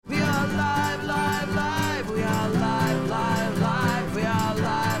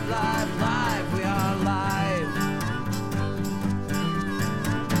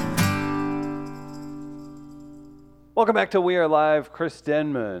Welcome back to We Are Live. Chris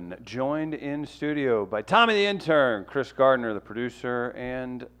Denman, joined in studio by Tommy the intern, Chris Gardner, the producer,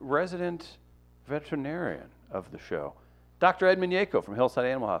 and resident veterinarian of the show, Dr. Ed Miñeco from Hillside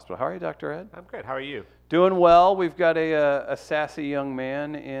Animal Hospital. How are you, Dr. Ed? I'm good. How are you? Doing well. We've got a sassy young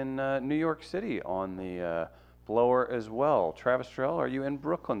man in New York City on the blower as well. Travis Terrell, are you in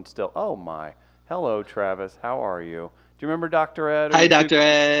Brooklyn still? Oh, my. Hello, Travis. How are you? Do you remember Dr. Ed? Hi, Dr.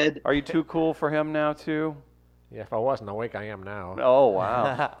 Ed. Are you too cool for him now, too? Yeah, if I wasn't awake, I am now. Oh,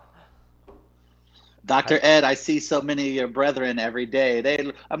 wow. Dr. Ed, I see so many of your brethren every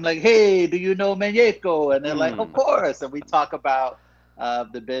day. I'm like, hey, do you know Miñeco? And they're like, of course. And we talk about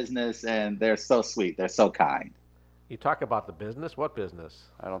the business, and they're so sweet. They're so kind. You talk about the business? What business?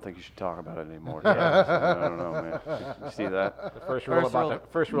 I don't think you should talk about it anymore. Yeah. I don't know, man. You see that? The first rule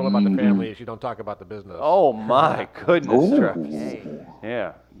about the family is you don't talk about the business. Oh, my goodness, Ooh. Travis.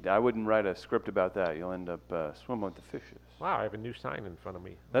 Yeah, I wouldn't write a script about that. You'll end up swimming with the fishes. Wow, I have a new sign in front of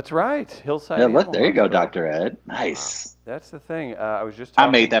me. That's right. Hillside Yeah, Animal look, there you go, Hospital. Dr. Ed. Nice. That's the thing. I was just I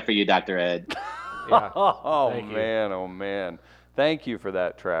talking. made that for you, Dr. Ed. Yeah. Oh, Thank you. man. Oh, man. Thank you for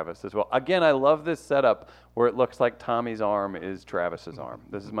that, Travis, as well. Again, I love this setup where it looks like Tommy's arm is Travis's arm.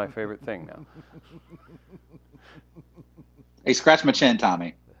 This is my favorite thing now. Hey, scratch my chin,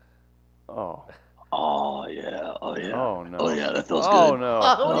 Tommy. Oh. Oh, yeah. Oh, yeah. Oh, no. Oh, yeah, that feels Oh, good. no.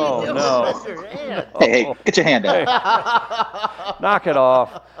 Oh, no. Hey, get your hand out. Knock it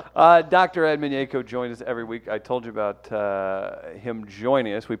off. Dr. Ed Miñeco joins us every week. I told you about him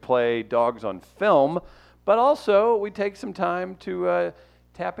joining us. We play Dogs on Film, but also we take some time to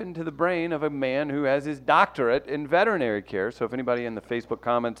tap into the brain of a man who has his doctorate in veterinary care. So if anybody in the Facebook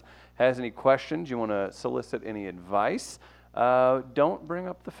comments has any questions, you want to solicit any advice, don't bring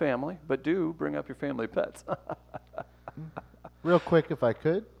up the family, but do bring up your family pets. Real quick, if I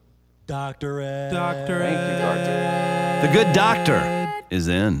could. Dr. Ed. Thank you, Doctor. The good doctor is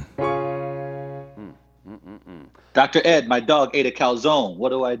in. Dr. Ed, my dog ate a calzone. What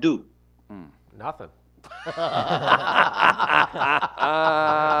do I do? Nothing.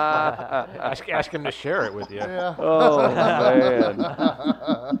 Ask him to share it with you. Yeah. Oh, man.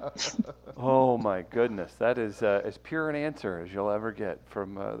 Oh, my goodness. That is as pure an answer as you'll ever get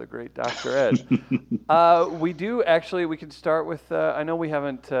from the great Dr. Ed. We can start with, I know we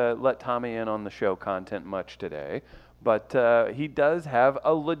haven't let Tommy in on the show content much today, but he does have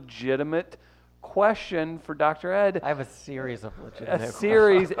a legitimate question for Dr. Ed. I have a series of legitimate A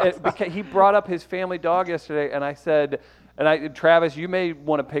series, because he brought up his family dog yesterday, and I said, Travis, you may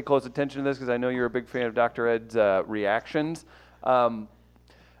want to pay close attention to this because I know you're a big fan of Dr. Ed's reactions.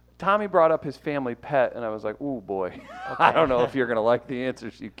 Tommy brought up his family pet, and I was like, ooh, boy. I don't know if you're going to like the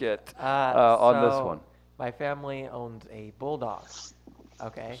answers you get on this one. My family owns a bulldog.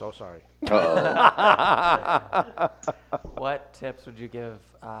 Okay. So sorry. What tips would you give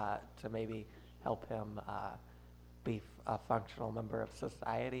to maybe help him be a functional member of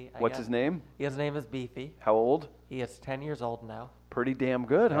society? What's his name? His name is Beefy. How old? He is 10 years old now. Pretty damn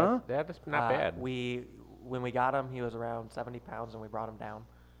good, huh? That is not bad. When we got him, he was around 70 pounds, and we brought him down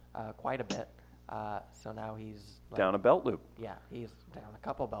quite a bit. So now he's Down a belt loop. Yeah, he's down a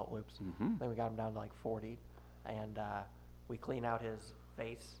couple belt loops. Then we got him down to like 40, and we clean out his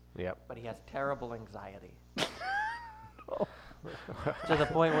face. Yep. But he has terrible anxiety. To the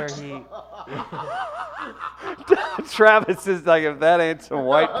point where he Travis is like, if that ain't some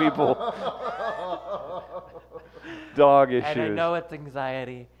white people dog issues. and I know it's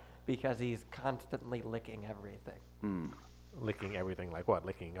anxiety because he's constantly licking everything. Licking everything, like what?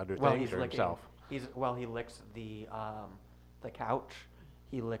 Licking other Well, things he's or licking. himself? He licks the couch.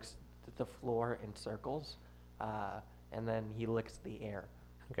 He licks the floor in circles, and then he licks the air.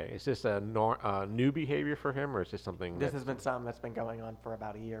 Okay, is this a new behavior for him, or is this something This has been something that's been going on for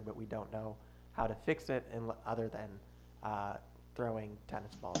about a year, but we don't know how to fix it other than throwing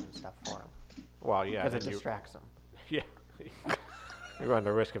tennis balls and stuff for him. Well, yeah. Because it then distracts him. Yeah. You run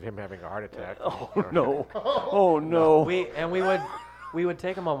the risk of him having a heart attack. Oh, no. Oh, no. We would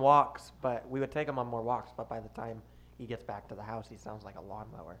take him on walks, but we would take him on more walks, but by the time he gets back to the house, he sounds like a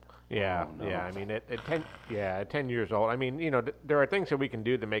lawnmower. Yeah, Oh, no. yeah. I mean, at 10 years old, I mean, there are things that we can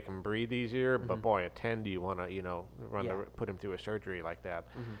do to make him breathe easier. But boy, at 10, do you want to, put him through a surgery like that?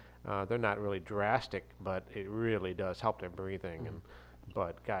 They're not really drastic, but it really does help their breathing.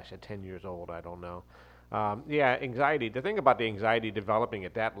 But gosh, at 10 years old, I don't know. Yeah, anxiety. The thing about the anxiety developing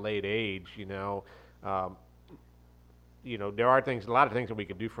at that late age, there are a lot of things that we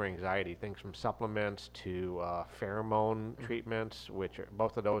can do for anxiety, things from supplements to pheromone treatments, which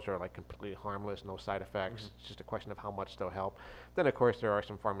both of those are like completely harmless, no side effects. It's just a question of how much they'll help. Then, of course, there are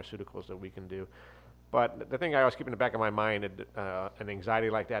some pharmaceuticals that we can do. But the thing I always keep in the back of my mind, an anxiety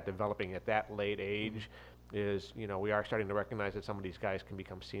like that developing at that late age, is we are starting to recognize that some of these guys can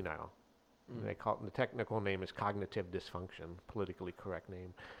become senile. They call it, the technical name is cognitive dysfunction, politically correct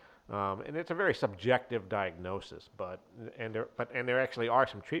name. And it's a very subjective diagnosis, but there actually are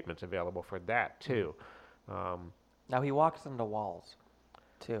some treatments available for that too. Now he walks into walls,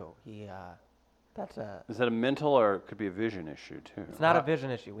 too. Is that a mental or it could be a vision issue too? It's not a vision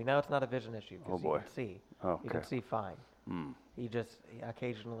issue. We know it's not a vision issue because Oh, boy. he can see. Oh, He can okay. see fine. Hmm.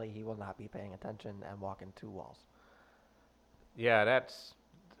 Occasionally he will not be paying attention and walk into walls. Yeah,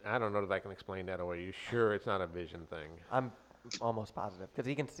 I don't know that I can explain that away. You sure it's not a vision thing? I'm almost positive because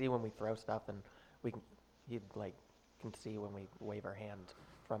he can see when we throw stuff, and he can see when we wave our hand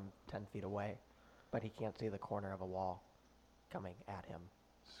from 10 feet away, but he can't see the corner of a wall coming at him.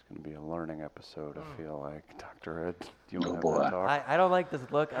 It's going to be a learning episode, I feel like. Dr. Ed, do you want to have boy. that talk? I don't like this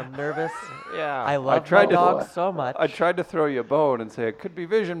look. I'm nervous. Yeah. I love tried my to- dog so much. I tried to throw you a bone and say it could be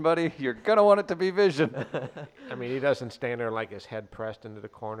vision, buddy. You're going to want it to be vision. I mean, he doesn't stand there like his head pressed into the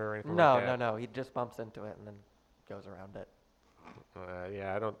corner or anything No, like that. no. He just bumps into it and then goes around it.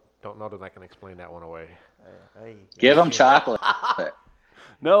 Yeah, I don't know that I can explain that one away. Hey. Give him chocolate.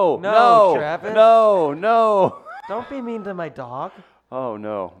 No, No, Travis. No. Don't be mean to my dog. Oh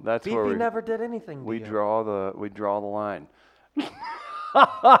no, that's where Beefy we never did anything to we you. draw the line.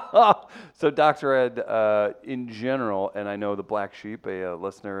 So Dr. Ed, in general, and I know the Black Sheep, a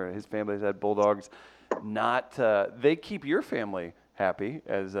listener, his family has had bulldogs. They keep your family happy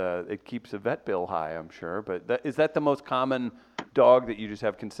as it keeps a vet bill high, I'm sure. But is that the most common dog that you just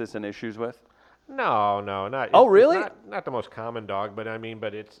have consistent issues with? No, not. Oh, it's really? Not the most common dog, but I mean,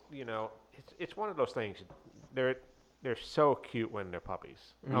 but it's it's one of those things. They're so cute when they're puppies.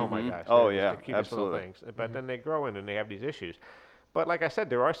 Oh my gosh. Oh, they're yeah, just the cutest absolutely. little things. But then they grow in and they have these issues. But like I said,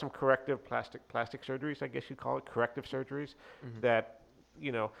 there are some corrective plastic surgeries, I guess you'd call it, corrective surgeries that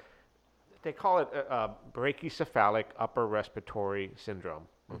they call it brachycephalic upper respiratory syndrome.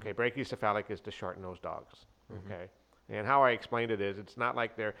 Okay, brachycephalic is the short-nosed dogs. Okay, and how I explained it is, it's not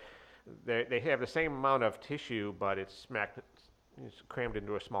like they have the same amount of tissue, but it's crammed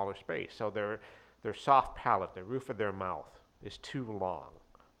into a smaller space. So their soft palate, the roof of their mouth, is too long,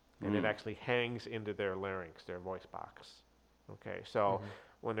 and it actually hangs into their larynx, their voice box. Okay, so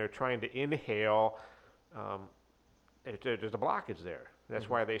when they're trying to inhale, there's a blockage there. That's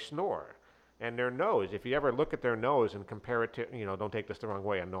why they snore. And their nose, if you ever look at their nose and compare it to, don't take this the wrong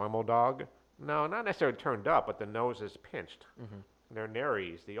way, a normal dog, no, not necessarily turned up, but the nose is pinched. Their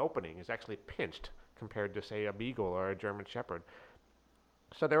nares, the opening, is actually pinched compared to, say, a beagle or a German shepherd.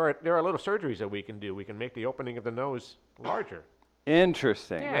 So there are little surgeries that we can do. We can make the opening of the nose larger.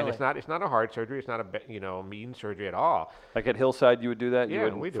 Interesting. Yeah, and it's not a hard surgery. It's not a mean surgery at all. Like at Hillside, you would do that? You Yeah,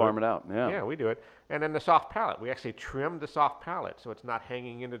 wouldn't we do farm it. it out? Yeah. Yeah, we do it. And then the soft palate. We actually trim the soft palate so it's not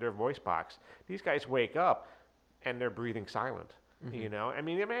hanging into their voice box. These guys wake up and they're breathing silent. I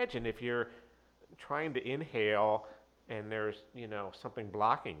mean, imagine if you're trying to inhale and there's something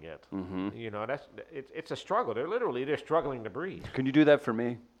blocking it. It's a struggle. They're struggling to breathe. Can you do that for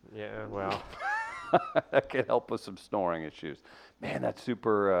me? Yeah, well. That could help with some snoring issues. Man, that's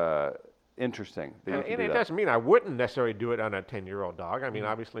super interesting. That you And can do it that. doesn't mean I wouldn't necessarily do it on a 10-year-old dog. I mean,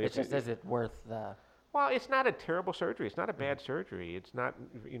 obviously, It's just, is it worth the... well, it's not a terrible surgery. It's not a bad surgery. It's not,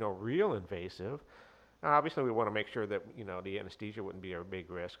 real invasive. Obviously, we want to make sure that, the anesthesia wouldn't be a big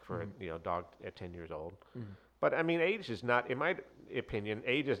risk for a dog at 10 years old. But, I mean, age is not, in my opinion,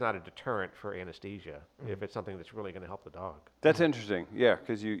 age is not a deterrent for anesthesia if it's something that's really going to help the dog. That's interesting. Yeah,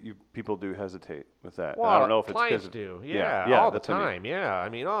 because you people do hesitate with that. And Well, I don't know if it's 'cause clients of- do. yeah, All the that's what I mean. time. Yeah. I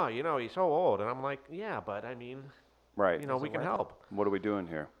mean, he's so old. And I'm like, yeah, but, I mean, Right. we can help. What are we doing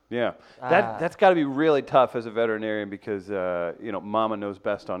here? Yeah, that's got to be really tough as a veterinarian because mama knows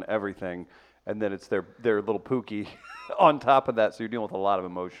best on everything, and then it's their little Pookie on top of that, so you're dealing with a lot of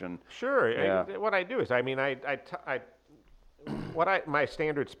emotion. Sure. Yeah. What I do is, I mean, my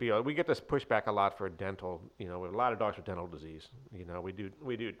standard spiel. We get this pushback a lot for dental. We have a lot of dogs with dental disease.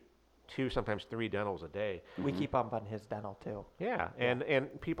 We do 2, sometimes 3 dentals a day. We keep up on his dental, too. Yeah,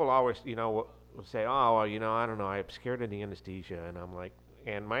 and people always, will say, oh, well, I don't know, I'm scared of the anesthesia, and I'm like,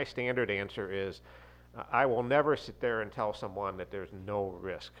 and my standard answer is, I will never sit there and tell someone that there's no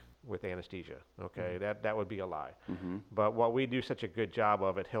risk with anesthesia. Okay, that would be a lie. But what we do such a good job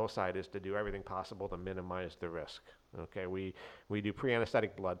of at Hillside is to do everything possible to minimize the risk. Okay, we do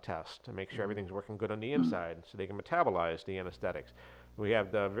pre-anesthetic blood tests to make sure everything's working good on the inside, so they can metabolize the anesthetics. We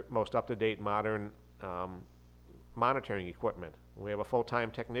have the most up-to-date modern monitoring equipment. We have a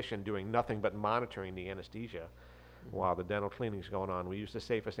full-time technician doing nothing but monitoring the anesthesia while the dental cleaning's going on. We use the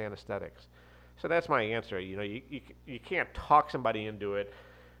safest anesthetics. So that's my answer. You know, you can't talk somebody into it.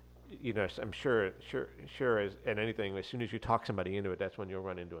 You know, I'm sure as in anything, as soon as you talk somebody into it, that's when you'll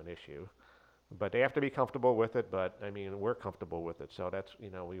run into an issue. But they have to be comfortable with it. But I mean, we're comfortable with it. So that's, you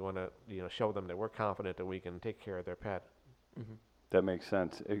know, we want to, you know, show them that we're confident that we can take care of their pet. Mm-hmm. That makes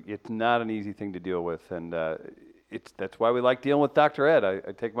sense. It's not an easy thing to deal with, and that's why we like dealing with Dr. Ed.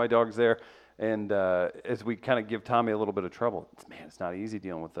 I take my dogs there, and as we kind of give Tommy a little bit of trouble, it's not easy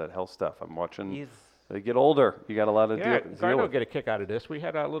dealing with that health stuff. I'm watching. They get older. You got a lot of deal Gardo with. Get a kick out of this. We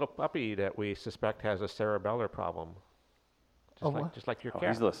had a little puppy that we suspect has a cerebellar problem. Just like your cat.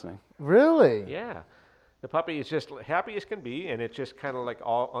 He's listening. Really? Yeah. The puppy is just happy as can be, and it's just kind of like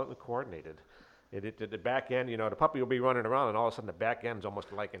all uncoordinated. The back end, you know, the puppy will be running around, and all of a sudden the back end's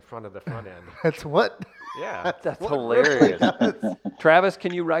almost like in front of the front end. That's what? Yeah. That's hilarious. Travis,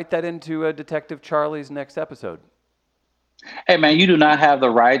 can you write that into Detective Charlie's next episode? Hey, man, you do not have the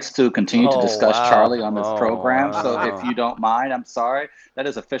rights to continue to discuss Charlie on this program. Wow. So if you don't mind, I'm sorry. That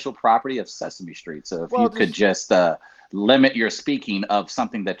is official property of Sesame Street. So if Well, you could just limit your speaking of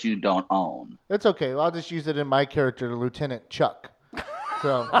something that you don't own. It's okay. I'll just use it in my character, Lieutenant Chuck.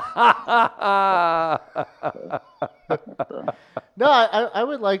 So no, I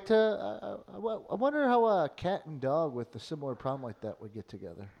would like to. I wonder how a cat and dog with a similar problem like that would get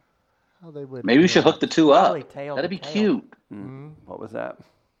together. How they would. Maybe we should hook the two up. Probably tail That'd to be tail. cute. What was that?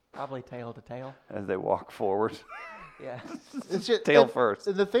 Probably tail to tail. As they walk forward. Yeah. It's just, Tail first.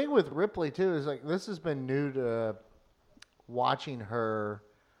 And the thing with Ripley too is like this has been new to watching her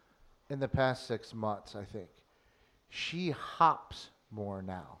in the past 6 months. I think she hops more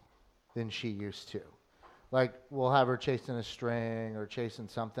now than she used to. Like we'll have her chasing a string or chasing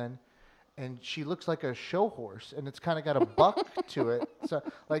something, and she looks like a show horse, and it's kind of got a buck to it. So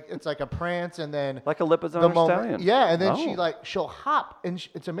like it's like a prance, and then Like a Lipizzaner stallion. yeah, and then Oh. she'll hop, and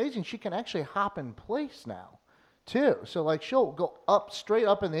it's amazing. She can actually hop in place now, too. So like she'll go up straight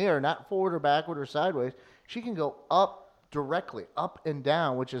up in the air, not forward or backward or sideways. She can go up directly, up and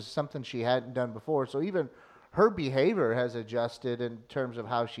down, which is something she hadn't done before. So even her behavior has adjusted in terms of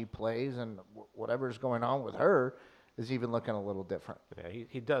how she plays, and whatever's going on with her is even looking a little different. Yeah,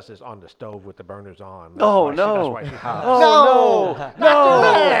 he does this on the stove with the burners on. Oh, That's no. why she hops. Oh,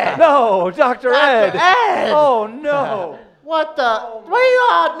 no, Dr. Ed. Ed! Oh, no. What the?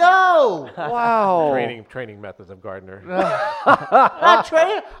 No! Wow. Training methods of Gardner. Not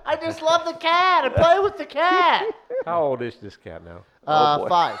train. I just love the cat. I play with the cat. How old is this cat now? boy.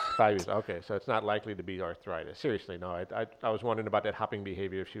 5. 5 years. Okay, so it's not likely to be arthritis. Seriously, no. I was wondering about that hopping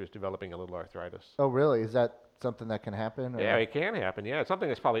behavior if she was developing a little arthritis. Oh, really? Is that something that can happen? Or? Yeah, it can happen. Yeah, it's something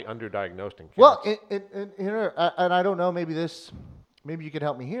that's probably underdiagnosed in cats. Well, in her, and I don't know. Maybe you could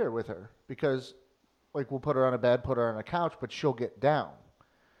help me here with her because, like, we'll put her on a bed, put her on a couch, but she'll get down.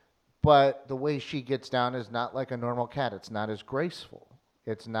 But the way she gets down is not like a normal cat. It's not as graceful.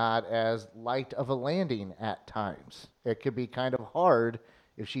 It's not as light of a landing at times. It could be kind of hard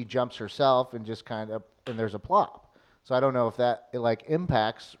if she jumps herself and just kind of, and there's a plop. So I don't know if that, like,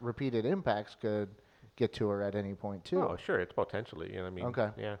 repeated impacts could get to her at any point, too. Oh, sure, it's potentially. You know, I mean, Okay.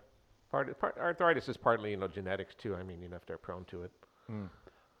 Yeah. Arthritis is partly, genetics too. I mean, if they're prone to it.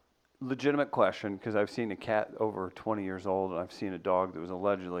 Legitimate question, because I've seen a cat over 20 years old, and I've seen a dog that was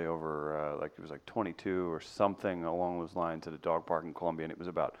allegedly over, it was like 22 or something along those lines at a dog park in Columbia, and it was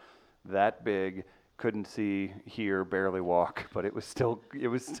about that big, couldn't see, hear, barely walk, but it was still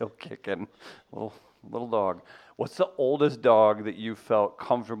kicking. Little dog. What's the oldest dog that you felt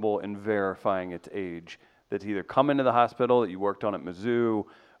comfortable in verifying its age? That's either come into the hospital, that you worked on at Mizzou?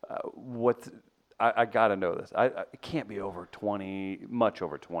 I got to know this. It can't be over 20, much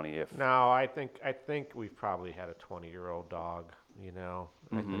over 20. If No, I think we've probably had a 20-year-old dog. I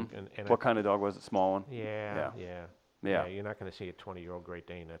think. And what kind of dog was it? Small one? Yeah. You're not going to see a 20-year-old Great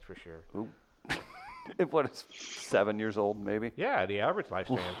Dane, that's for sure. Ooh. What is 7 years old, maybe? Yeah, the average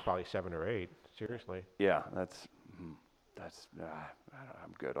lifespan is probably 7 or 8. Seriously. Yeah, I'm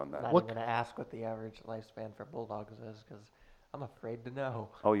good on that. Not even going to ask what the average lifespan for bulldogs is because I'm afraid to know.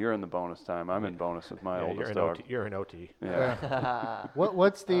 Oh, you're in the bonus time. I'm in bonus with my oldest dog. You're an OT. Yeah.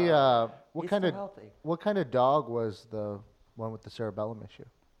 What's the what He's kind still of healthy. what kind of dog was the one with the cerebellum issue?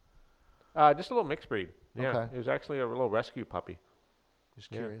 Just a little mixed breed. Yeah, Okay. it was actually a little rescue puppy.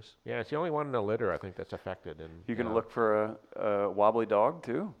 Just curious. Yeah, it's the only one in the litter I think that's affected. And You gonna look for a wobbly dog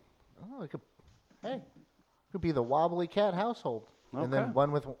too? Oh, could be the wobbly cat household, and Okay. then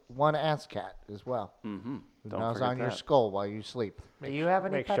one with one ass cat as well. Mm-hmm. Who Don't gnaws forget on your that. skull while you sleep. Do you have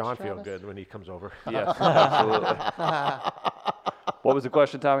any Makes pets, Sean feel Travis? good when he comes over. Yes, absolutely. What was the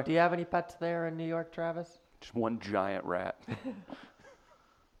question, Tommy? Do you have any pets there in New York, Travis? Just one giant rat.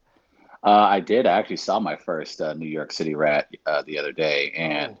 I did. I actually saw my first New York City rat the other day,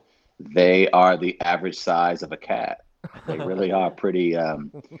 and they are the average size of a cat. They really are pretty.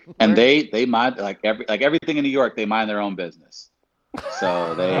 And they mind like everything in New York. They mind their own business.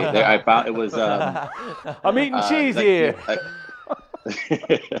 So they I found it was. I'm eating cheese like, here.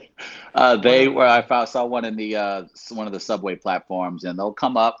 they were. Saw one in the one of the subway platforms, and they'll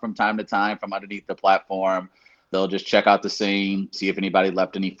come up from time to time from underneath the platform. They'll just check out the scene, see if anybody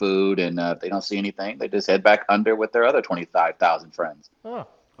left any food, and if they don't see anything, they just head back under with their other 25,000 friends. Oh.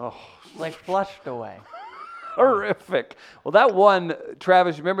 Like flushed away. Horrific. Well, that one,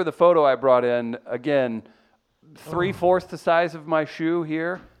 Travis, remember the photo I brought in? Again, 3/4 the size of my shoe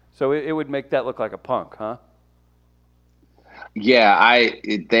here. So it would make that look like a punk, huh? Yeah,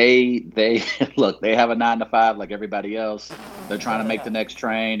 they look, they have a 9 to 5 like everybody else. They're trying to make the next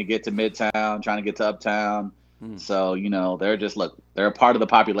train to get to Midtown, trying to get to Uptown. So, they're a part of the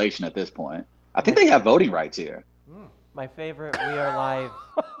population at this point. I think they have voting rights here. My favorite We Are Live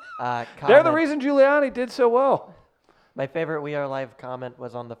They're the comment. reason Giuliani did so well. My favorite We Are Live comment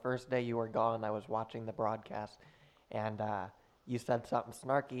was on the first day you were gone. I was watching the broadcast, and you said something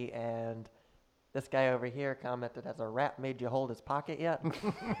snarky, and this guy over here commented, "Has a rat made you hold his pocket yet?" It's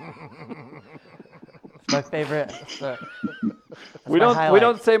my favorite. That's We my don't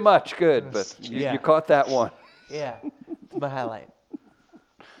highlight. say much good, but Yeah. you caught that one. Yeah, it's my highlight.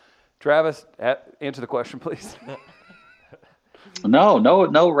 Travis, answer the question, please.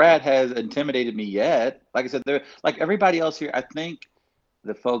 No rat has intimidated me yet. Like I said, they're like everybody else here. I think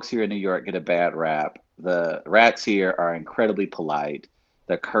the folks here in New York get a bad rap. The rats here are incredibly polite.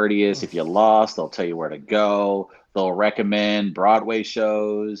 They're courteous. If you're lost, they'll tell you where to go. They'll recommend Broadway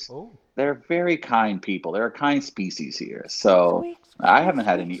shows. They're very kind people. They're a kind species here. So Squeak, I haven't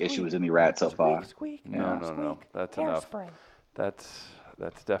had squeak, any squeak. issue with any rats so far. Squeak, No. That's enough. hairspray.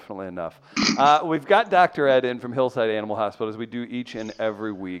 That's definitely enough. We've got Dr. Ed in from Hillside Animal Hospital, as we do each and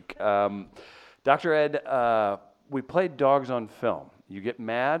every week. Dr. Ed, we played Dogs on Film. You get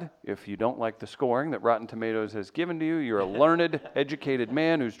mad if you don't like the scoring that Rotten Tomatoes has given to you. You're a learned, educated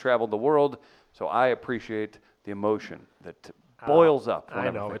man who's traveled the world, so I appreciate the emotion that boils up. I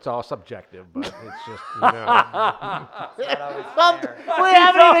know whenever- it's all subjective, but it's just We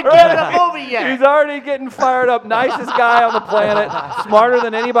haven't even given a movie yet. He's already getting fired up. Nicest guy on the planet, smarter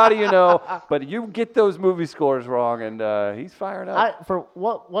than anybody you know. But you get those movie scores wrong, and he's fired up. For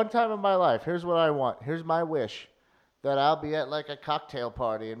one time in my life, here's what I want. Here's my wish. That I'll be at like a cocktail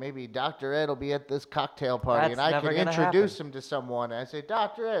party, and maybe Dr. Ed will be at this cocktail party, That's and I never can gonna introduce happen. him to someone. And I say,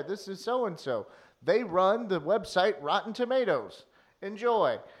 Dr. Ed, this is so-and-so. They run the website Rotten Tomatoes.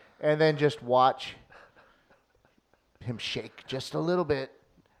 Enjoy. And then just watch him shake just a little bit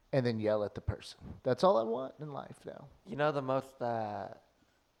and then yell at the person. That's all I want in life now. You know the most, the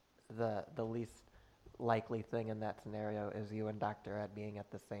least likely thing in that scenario is you and Dr. Ed being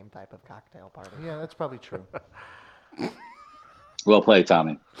at the same type of cocktail party. Yeah, that's probably true. Well played,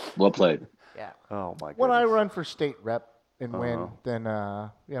 Tommy. Well played. Yeah. Oh, my goodness. When I run for state rep and win, Uh-huh.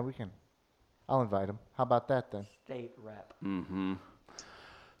 then, we can. I'll invite him. How about that then? State rep.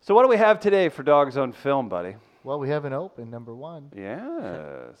 So what do we have today for Dogs on Film, buddy? Well, we have an open, number one.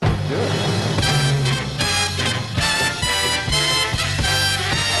 Yes, let's do it.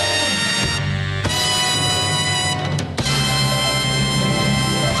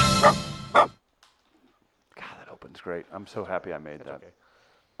 God, that opens great. I'm so happy I made that. okay.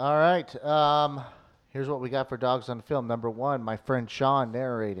 All right. Here's what we got for Dogs on Film. Number one, my friend Sean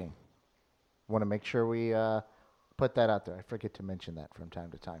narrating. Want to make sure we put that out there. I forget to mention that from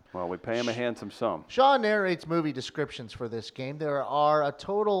time to time. Well, we pay him a handsome sum. Sean narrates movie descriptions for this game. There are a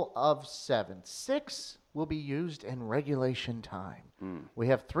total of 7. 6 will be used in regulation time. We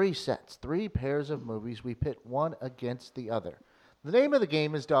have 3 sets, 3 pairs of movies. We pit one against the other. The name of the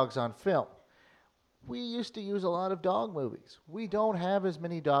game is Dogs on Film. We used to use a lot of dog movies. We don't have as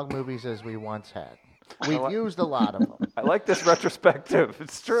many dog movies as we once had. We've used a lot of them. I like this retrospective.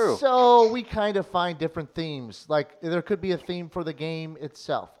 It's true. So we kind of find different themes. Like there could be a theme for the game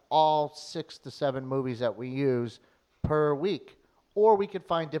itself. All 6 to 7 movies that we use per week. Or we could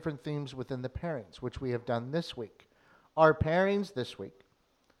find different themes within the pairings, which we have done this week. Our pairings this week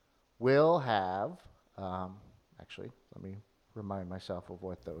will have, actually, let me remind myself of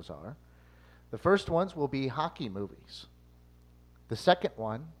what those are. The first ones will be hockey movies. The second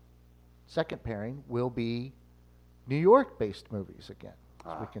pairing will be New York-based movies again.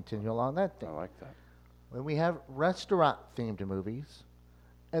 As we continue along that thing. I like that. Then we have restaurant-themed movies,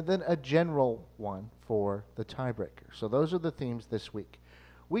 and then a general one for the tiebreaker. So those are the themes this week.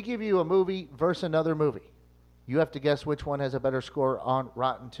 We give you a movie versus another movie. You have to guess which one has a better score on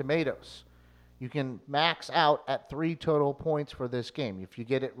Rotten Tomatoes. You can max out at 3 total points for this game. If you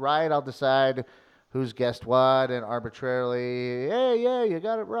get it right, I'll decide who's guessed what and arbitrarily, hey, yeah, you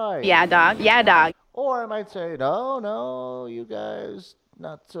got it right. Yeah, dog. Yeah, dog. Or I might say, no, you guys,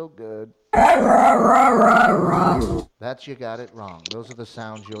 not so good. That's you got it wrong. Those are the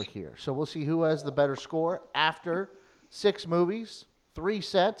sounds you'll hear. So we'll see who has the better score after 6 movies, 3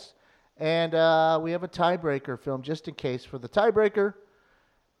 sets, and we have a tiebreaker film just in case. For the tiebreaker,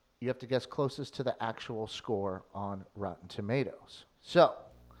 you have to guess closest to the actual score on Rotten Tomatoes. So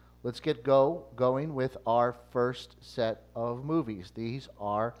let's get going with our first set of movies. These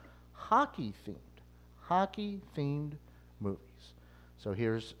are hockey-themed movies. So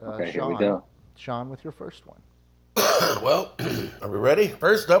here's Okay, Sean. here we go. Sean with your first one. Well, are we ready?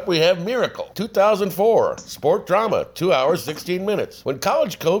 First up, we have Miracle, 2004, sport drama, 2 hours, 16 minutes. When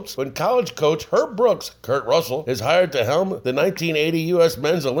college coach Herb Brooks, Kurt Russell, is hired to helm the 1980 U.S.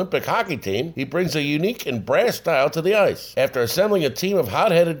 men's Olympic hockey team, he brings a unique and brash style to the ice. After assembling a team of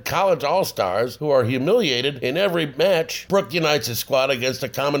hot-headed college all-stars who are humiliated in every match, Brooks unites his squad against a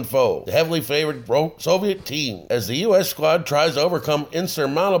common foe, the heavily favored Soviet team. As the U.S. squad tries to overcome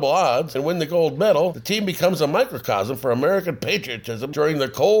insurmountable odds and win the gold medal, the team becomes a microcosm for American patriotism during the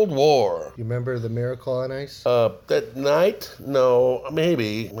Cold War. You remember the Miracle on Ice? That night? No,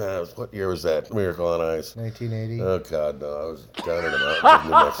 maybe. What year was that? Miracle on Ice. 1980. Oh, God, no. I was down in the mountains of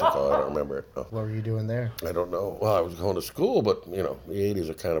New Mexico. I don't remember it. Oh, What were you doing there? I don't know. Well, I was going to school, but, the 80s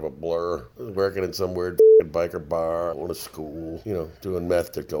are kind of a blur. I was working in some weird biker bar, going to school, doing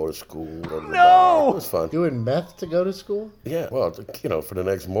meth to go to school. Go to the bar. It was fun. Doing meth to go to school? Yeah, well, for the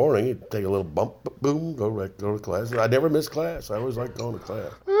next morning, you take a little bump, boom, go to class. I never missed class. I always liked going to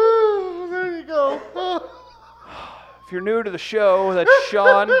class. There you go. If you're new to the show, that's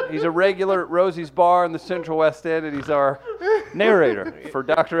Sean. He's a regular at Rosie's Bar in the Central West End, and he's our narrator for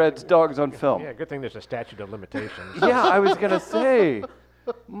Dr. Ed's Dogs on Film. Yeah, good thing there's a statute of limitations. Yeah, I was going to say,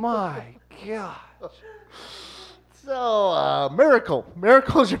 my God. So, Miracle.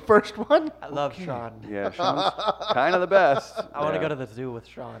 Miracle's your first one? I love Sean. Yeah, Sean's kind of the best. I want to go to the zoo with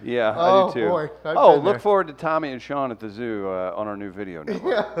Sean. Yeah, Oh, I do too. boy, I've Oh, been look there. forward to Tommy and Sean at the zoo on our new video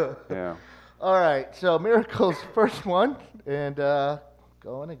network. Yeah. All right, so Miracle's first one, and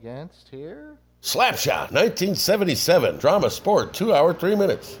going against here. Slapshot, 1977, drama sport, 2 hour, 3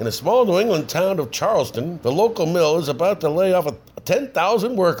 minutes. In a small New England town of Charleston, the local mill is about to lay off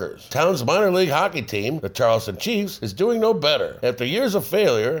 10,000 workers. Town's minor league hockey team, the Charleston Chiefs, is doing no better. After years of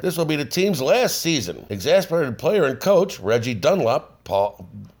failure, this will be the team's last season. Exasperated player and coach Reggie Paul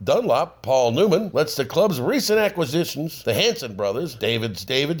Newman, lets the club's recent acquisitions, the Hanson brothers, David,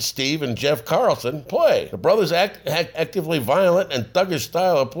 Steve, and Jeff Carlson, play. The brothers' actively violent and thuggish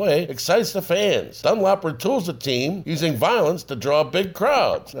style of play excites the fans. Dunlop retools the team using violence to draw big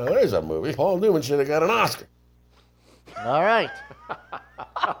crowds. Now, there's a movie. Paul Newman should have got an Oscar. All right.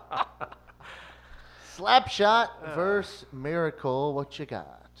 Slapshot versus Miracle. What you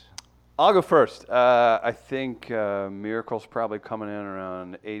got? I'll go first. I think Miracle's probably coming in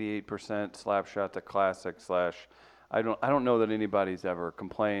around 88%. Slapshot to classic / I don't know that anybody's ever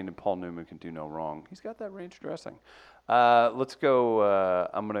complained, and Paul Newman can do no wrong. He's got that range dressing. Let's go.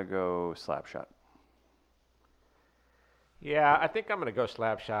 I'm gonna go Slapshot. Yeah, I think I'm going to go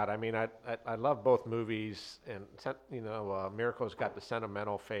Slapshot. I mean, I love both movies, and Miracle's got the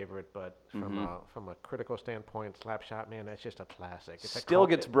sentimental favorite, but from a critical standpoint, Slapshot, man, that's just a classic. It's Still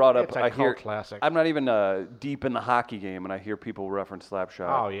gets brought up. It's a I hear. cult classic. I'm not even deep in the hockey game, and I hear people reference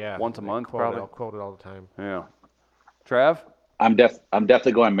Slapshot. Oh yeah, once a They month, quote probably. I'll quote it all the time. Yeah. Trav? I'm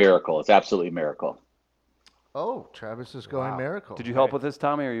definitely going Miracle. It's absolutely Miracle. Oh, Travis is going Wow. Miracle. Did you help with this,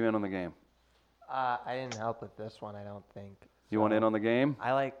 Tommy, or are you in on the game? I didn't help with this one, I don't think. You want in on the game?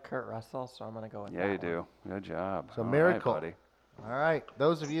 I like Kurt Russell, so I'm going to go with Yeah, that you one. do. Good job. So All right, Miracle. buddy. All right.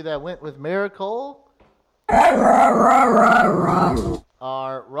 Those of you that went with Miracle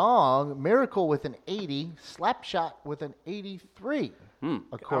are wrong. Miracle with an 80, Slapshot with an 83,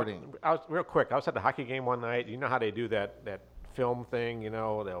 according. I was real quick. I was at the hockey game one night. You know how they do that film thing?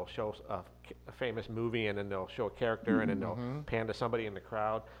 They'll show a famous movie, and then they'll show a character, and then they'll pan to somebody in the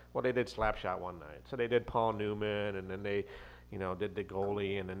crowd. Well, they did Slapshot one night. So they did Paul Newman, and then they, did the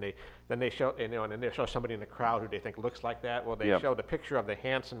goalie, and then they show, and then they show somebody in the crowd who they think looks like that. Well, they Yep. showed a picture of the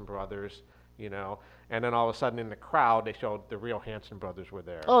Hanson brothers, and then all of a sudden in the crowd they showed the real Hanson brothers were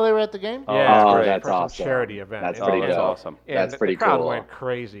there. Oh, they were at the game? Oh, Yeah, Oh, it's that's a awesome. charity event. That's And- pretty that's dope. awesome. and That's the pretty crowd cool. went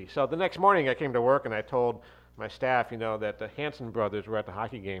crazy. So the next morning I came to work and I told my staff, that the Hanson brothers were at the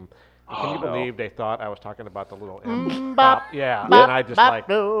hockey game. And can you believe they thought I was talking about the little M pop? Yeah, and I just I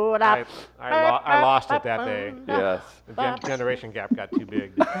lost it that day. Yes. The generation gap got too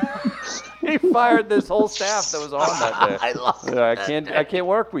big. He fired this whole staff that was on that day. I can't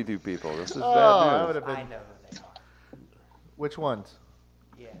work with you people. This is that bad would news. have been. I know who they are. Which ones?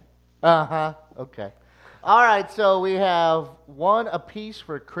 Yeah. Uh-huh. Okay. All right, so we have one apiece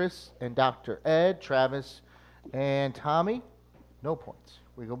for Chris and Dr. Ed, Travis, and Tommy. No points.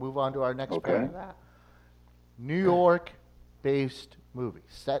 We're going to move on to our next Okay. point. New York-based movie,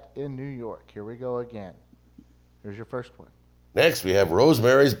 set in New York. Here we go again. Here's your first one. Next, we have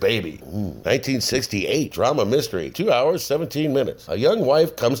Rosemary's Baby, 1968 drama mystery, 2 hours, 17 minutes. A young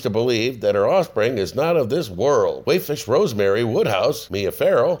wife comes to believe that her offspring is not of this world. Waifish Rosemary Woodhouse, Mia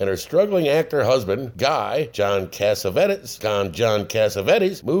Farrow, and her struggling actor husband, John Cassavetes,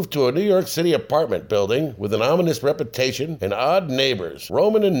 move to a New York City apartment building with an ominous reputation and odd neighbors,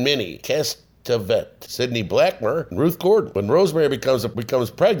 Roman and Minnie Tavet, Sidney Blackmer, and Ruth Gordon. When Rosemary becomes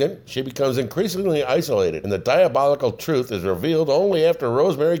pregnant, she becomes increasingly isolated, and the diabolical truth is revealed only after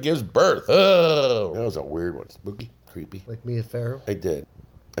Rosemary gives birth. Oh, that was a weird one. Spooky, creepy. Like Mia Farrow? I did.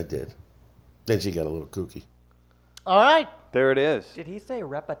 Then she got a little kooky. All right. There it is. Did he say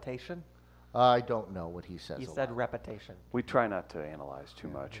reputation? I don't know what he says. He a said lot. reputation. We try not to analyze too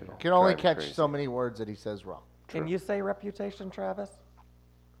much. You It'll can only drive you catch crazy. so many words that he says wrong. Can you say reputation, Travis?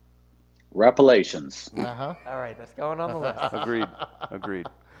 Reparations. Uh-huh. All right, that's going on the list. Agreed.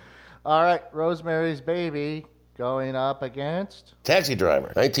 All right, Rosemary's Baby going up against... Taxi Driver,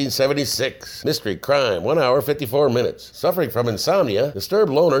 1976. Mystery crime, 1 hour, 54 minutes. Suffering from insomnia,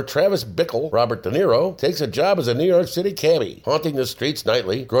 disturbed loner Travis Bickle, Robert De Niro, takes a job as a New York City cabbie, haunting the streets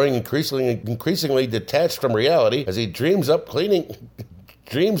nightly, growing increasingly detached from reality as he dreams of cleaning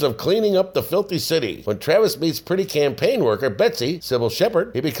up the filthy city. When Travis meets pretty campaign worker Betsy, Sybil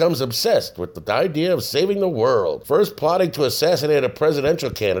Shepherd, he becomes obsessed with the idea of saving the world. First plotting to assassinate a presidential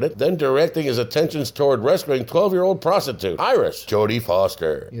candidate, then directing his attentions toward rescuing 12-year-old prostitute, Iris, Jodie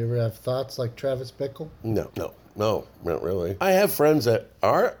Foster. You ever have thoughts like Travis Bickle? No, not really. I have friends that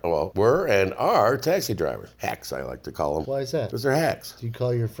were and are taxi drivers. Hacks, I like to call them. Why is that? Because they're hacks. Do you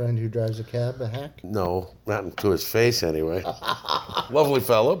call your friend who drives a cab a hack? No, not to his face anyway. Lovely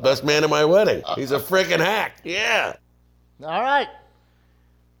fellow, best man at my wedding. He's a freaking hack. Yeah. All right.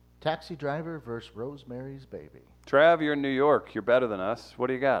 Taxi Driver versus Rosemary's Baby. Trav, you're in New York. You're better than us. What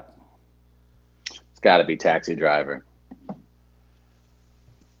do you got? It's got to be Taxi Driver.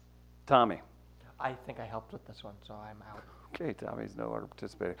 Tommy. I think I helped with this one, so I'm out. Okay, Tommy's no longer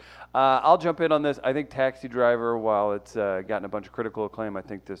participating. I'll jump in on this. I think Taxi Driver, while it's gotten a bunch of critical acclaim, I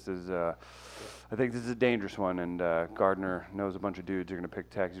think this is a dangerous one, and Gardner knows a bunch of dudes are going to pick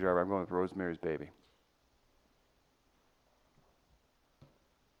Taxi Driver. I'm going with Rosemary's Baby.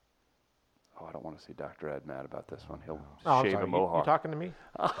 Oh, I don't want to see Dr. Ed mad about this one. He'll I'm shave sorry. a mohawk. You talking to me?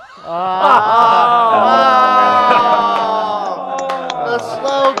 The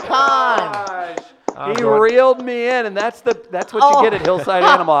slow con. He reeled me in, and that's what you get at Hillside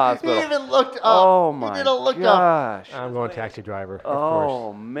Animal Hospital. He even looked up. Oh my He didn't look up. gosh! I'm going Taxi Driver, of Oh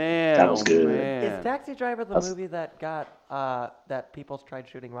course. man! That was oh, good. man. Is Taxi Driver the movie that got that people tried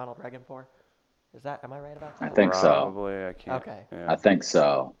shooting Ronald Reagan for? Am I right about I that? think so. Probably. I can't. Okay. Yeah. I think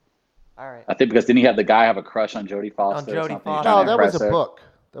so. All right. I think because didn't he have the guy have a crush on Jodie Foster? or Jodie something? Foster. Trying No, to that was impress a her? book.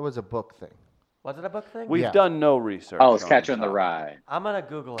 That was a book thing. Was it a book thing? We've Yeah. done no research. Oh, it's on Catcher in the topic. Rye. I'm gonna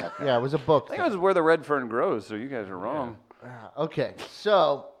Google it. Yeah, it was a book I think thing. it was where the red fern grows. So you guys are wrong. Okay,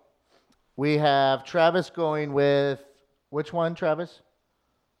 so we have Travis going with which one, Travis?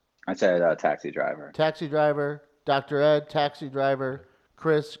 I said Taxi Driver. Taxi Driver. Dr. Ed, Taxi Driver.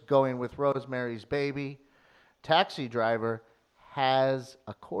 Chris going with Rosemary's Baby. Taxi Driver has,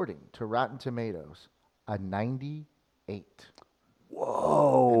 according to Rotten Tomatoes, a 98.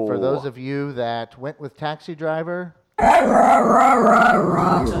 Whoa! And for those of you that went with Taxi Driver,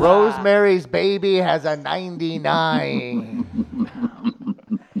 Rosemary's Baby has a 99.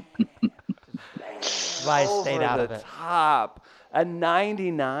 I stayed Over out the of it. top. A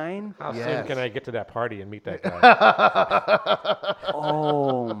 99? How soon Yes. can I get to that party and meet that guy?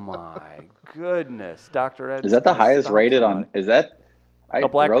 Oh my goodness, Dr. Ed. Is that the highest rated on? Is that? Oh,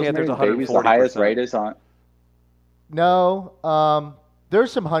 Black Panther's Rosemary's Baby's the highest 140%. rated on. No,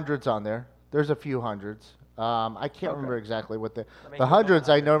 there's some hundreds on there. There's a few hundreds. I can't remember exactly what the hundreds.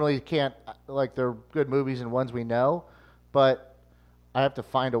 I normally can't, like, they're good movies and ones we know, but I have to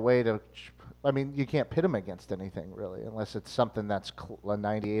find a way to. I mean, you can't pit them against anything really, unless it's something that's a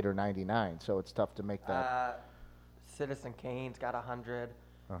 98 or 99. So it's tough to make that. Citizen Kane's got 100.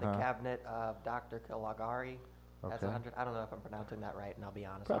 The Cabinet of Dr. Caligari has Okay. 100. I don't know if I'm pronouncing that right, and I'll be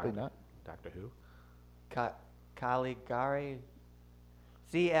honest. Probably not. Doctor Who? Caligari. Caligari.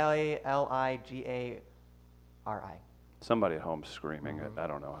 Somebody at home screaming it. I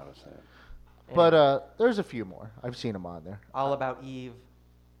don't know how to say it. But there's a few more. I've seen them on there. All About Eve.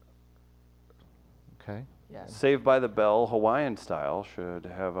 Okay. Yeah. Saved by the Bell, Hawaiian Style, should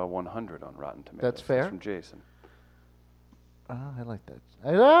have a 100 on Rotten Tomatoes. That's fair. From Jason. I like that.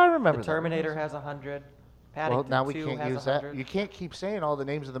 I remember The that. Terminator has 100. Well, Paddington now we 2 can't has use 100. that. You can't keep saying all the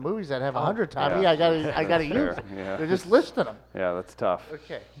names of the movies that have 100, Oh, Tommy. yeah. I gotta use Fair, it. yeah. They're just listing them. Yeah, that's tough.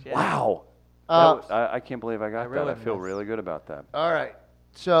 Okay. Shit. Wow. Uh, I can't believe I got that. I ruined feel this. really good about that. All right.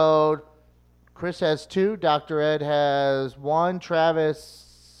 So Chris has 2. Dr. Ed has 1.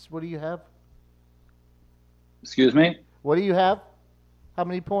 Travis, what do you have? Excuse me. What do you have? How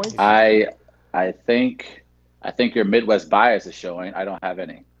many points? I think your Midwest bias is showing. I don't have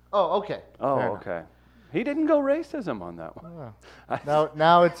any. Oh, okay. Oh, Fair enough. okay. He didn't go racism on that one.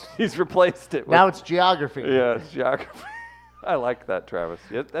 Now it's He's replaced it. now with, it's geography. yeah, it's geography. I like that, Travis.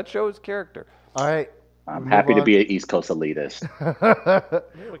 Yeah, that shows character. All right. I'm Move happy to on. be an East Coast elitist.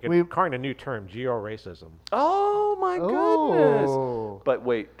 We could coin a new term, geo-racism. Oh my Oh. goodness! But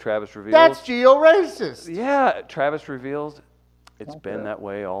wait, Travis reveals. That's geo-racist. Yeah, Travis reveals. It's been that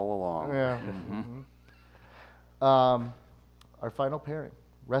way all along. Yeah. Our final pairing,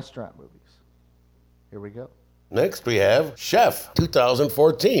 restaurant movies. Here we go. Next, we have Chef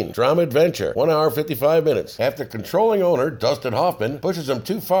 2014 drama adventure, 1 hour 55 minutes. After controlling owner Dustin Hoffman pushes him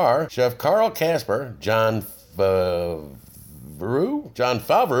too far, Chef Carl Casper, John Favreau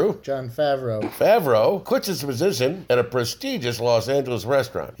quits his position at a prestigious Los Angeles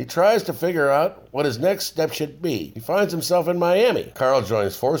restaurant. He tries to figure out what his next step should be. He finds himself in Miami. Carl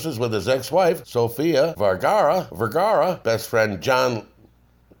joins forces with his ex-wife, Sofia Vergara, best friend John.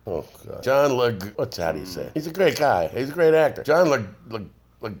 Oh, God. What's that he say? He's a great guy. He's a great actor. John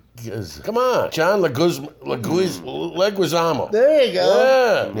Leguizamo. There you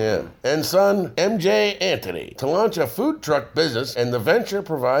go. Yeah. And son, MJ Anthony, to launch a food truck business, and the venture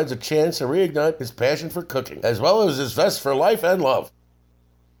provides a chance to reignite his passion for cooking, as well as his zest for life and love.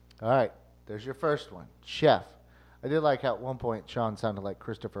 All right. There's your first one, Chef. I did like how at one point Sean sounded like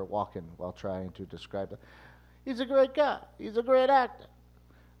Christopher Walken while trying to describe it. He's a great guy. He's a great actor.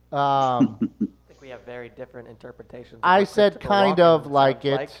 I think we have very different interpretations. Of I what said Christopher kind Walken of like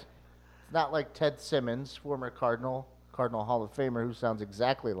sounds it. It's not like Ted Simmons, former Cardinal Hall of Famer, who sounds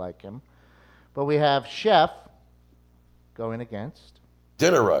exactly like him. But we have Chef going against.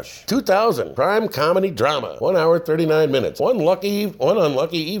 Dinner Rush 2000 crime comedy drama, 1 hour 39 minutes. One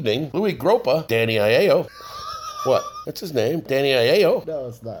unlucky evening, Louis Gropa, Danny Aiello. What? That's his name, Danny Aiello. No,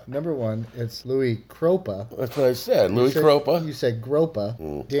 it's not. Number 1, it's Louis Cropa. That's what I said. Louis You Gropa. said Gropa.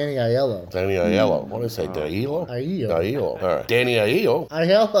 Danny Aiello. Danny Aiello. What did I say? Aiello? Aiello. All right. Danny Aiello.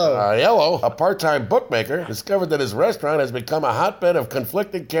 Aiello. Aiello, a part-time bookmaker, discovered that his restaurant has become a hotbed of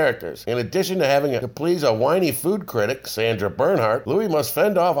conflicting characters. In addition to having to please a whiny food critic, Sandra Bernhardt, Louis must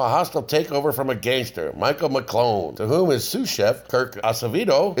fend off a hostile takeover from a gangster, Michael McClone, to whom his sous chef, Kirk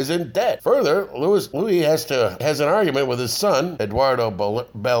Acevedo, is in debt. Further, Louis has an argument with his son, Eduardo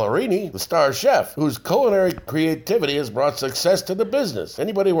Ballerini, the star chef, whose culinary creativity has brought success to the business.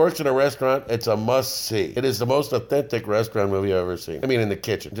 Anybody who works in a restaurant, it's a must-see. It is the most authentic restaurant movie I've ever seen. I mean, in the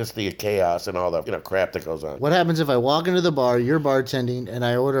kitchen, just the chaos and all the crap that goes on. What happens if I walk into the bar, you're bartending, and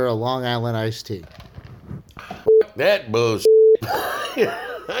I order a Long Island iced tea? That bullshit.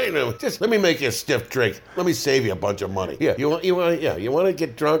 I know. Just let me make you a stiff drink. Let me save you a bunch of money. Yeah, you want to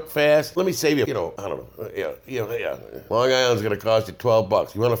get drunk fast? Let me save you. I don't know. Yeah. Long Island's gonna cost you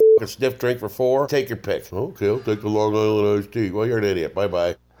 $12. You want a fucking stiff drink for $4? Take your pick. Okay, I'll take the Long Island iced tea. Well, you're an idiot.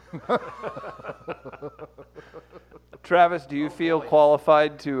 Bye. Travis, do you feel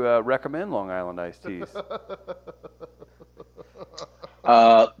qualified to recommend Long Island iced teas?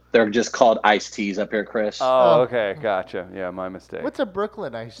 They're just called iced teas up here, Chris. Oh, okay, gotcha. Yeah, my mistake. What's a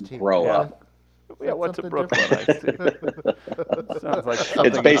Brooklyn iced tea? Grow yeah. up. Yeah, what's a something Brooklyn iced tea? Sounds like It's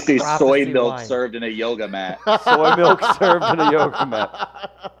something basically soy prophecy milk wine. served in a yoga mat. soy milk served in a yoga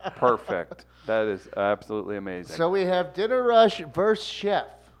mat. Perfect. That is absolutely amazing. So we have Dinner Rush versus Chef.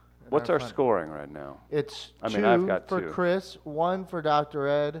 What's our scoring right now? It's I 2 mean, I've got for 2. Chris, 1 for Dr.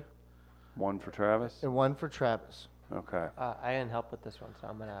 Ed, 1 for Travis? and 1 for Travis. Okay. I didn't help with this one, so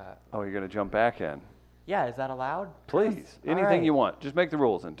I'm gonna. Oh, you're going to jump back in? Yeah, is that allowed? Please. All Anything right. you want. Just make the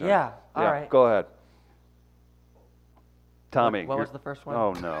rules into it. Yeah, all right. Go ahead. Tommy. What was you're- the first one?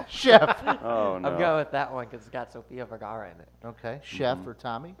 Oh, no. Chef. Oh, no. I'm going with that one because it's got Sofia Vergara in it. Okay, Chef for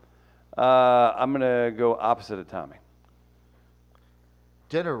Tommy. I'm going to go opposite of Tommy.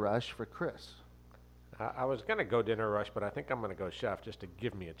 Dinner Rush for Chris. I was going to go Dinner Rush, but I think I'm going to go Chef just to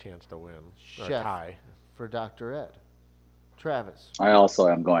give me a chance to win. Or Chef tie. for Dr. Ed. Travis. I also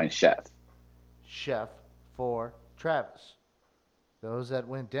am going Chef. Chef for Travis. Those that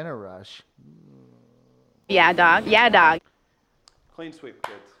went Dinner Rush. Yeah, dog. Yeah, dog. Clean sweep,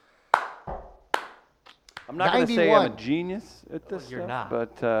 kids. I'm not going to say I'm a genius at this You're stuff,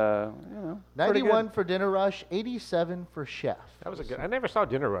 not. but, 91 for Dinner Rush, 87 for Chef. That was a good. I never saw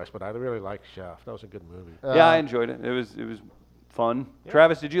Dinner Rush, but I really liked Chef. That was a good movie. Yeah, I enjoyed it. It was fun. Yeah.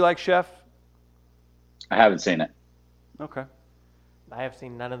 Travis, did you like Chef? I haven't seen it. Okay. I have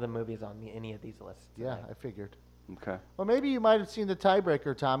seen none of the movies on any of these lists. Yeah, tonight. I figured. Okay. Well, maybe you might have seen the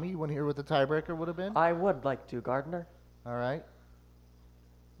tiebreaker, Tommy. You want to hear what the tiebreaker would have been? I would like to, Gardner. All right.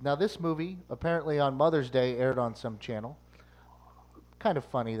 Now, this movie, apparently on Mother's Day, aired on some channel. Kind of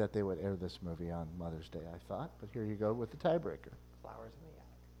funny that they would air this movie on Mother's Day, I thought. But here you go with the tiebreaker. Flowers in the attic.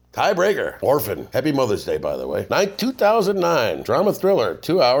 Tiebreaker. Orphan. Happy Mother's Day, by the way. 2009. Drama thriller.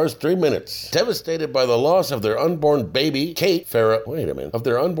 2 hours, 3 minutes. Devastated by the loss of their unborn baby, Kate Farrah. Wait a minute. Of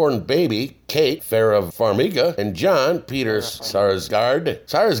their unborn baby, Kate Farrah Farmiga and John Peter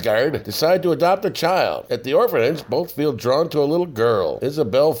Sarsgaard decide to adopt a child. At the orphanage, both feel drawn to a little girl,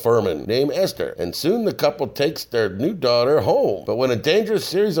 Isabel Furman, named Esther, and soon the couple takes their new daughter home. But when a dangerous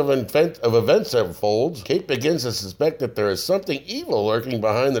series of events unfolds, Kate begins to suspect that there is something evil lurking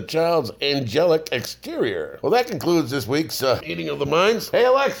behind the child's angelic exterior. Well, that concludes this week's Meeting of the Minds. Hey,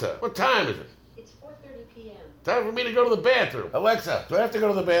 Alexa, what time is it? It's 4:30 p.m. Time for me to go to the bathroom. Alexa, do I have to go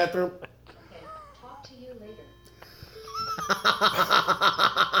to the bathroom? Okay, talk to you later.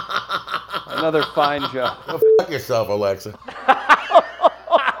 Another fine job. Go fuck yourself, Alexa.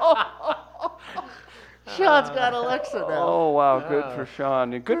 Sean's got Alexa now. Oh, wow. Good for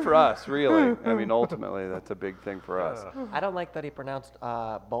Sean. And good for us, really. I mean, ultimately, that's a big thing for us. I don't like that he pronounced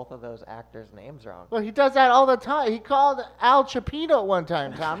both of those actors' names wrong. Well, he does that all the time. He called Al Chapino one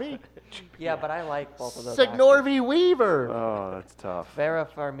time, Tommy. Yeah, but I like both of those Signorvi Weaver. Oh, that's tough. Farrah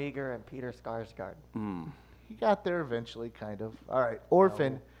Farmiga and Peter Skarsgård. He got there eventually, kind of. All right,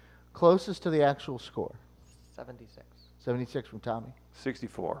 Orphan, closest to the actual score. 76. 76 from Tommy.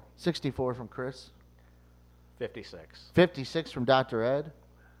 64. 64 from Chris. 56. 56 from Dr. Ed.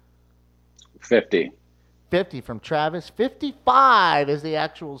 50. 50 from Travis. 55 is the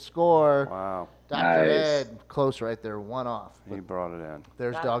actual score. Wow. Dr. Nice. Ed, close right there, one off. He brought it in.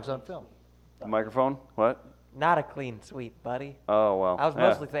 There's Dogs on Film. The microphone? What? Not a clean sweep, buddy. Oh, well. I was yeah.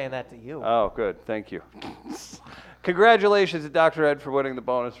 mostly saying that to you. Oh, good. Thank you. Congratulations to Dr. Ed for winning the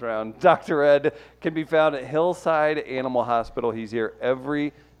bonus round. Dr. Ed can be found at Hillside Animal Hospital. He's here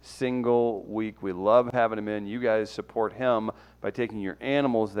every single week. We love having him in. You guys support him by taking your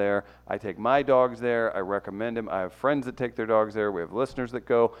animals there. I take my dogs there. I recommend him. I have friends that take their dogs there. We have listeners that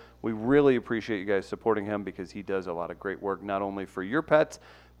go. We really appreciate you guys supporting him because he does a lot of great work, not only for your pets,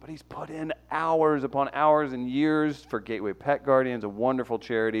 but he's put in hours upon hours and years for Gateway Pet Guardians, a wonderful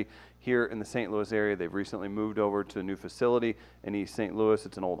charity here in the St. Louis area. They've recently moved over to a new facility in East St. Louis.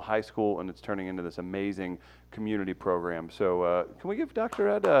 It's an old high school, and it's turning into this amazing community program. So can we give Dr.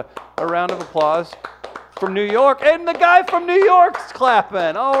 Ed a round of applause from New York? And the guy from New York's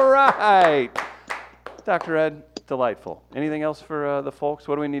clapping. All right. Dr. Ed, delightful. Anything else for the folks?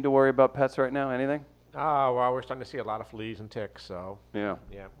 What do we need to worry about pets right now? Anything? Well, we're starting to see a lot of fleas and ticks, so Yeah.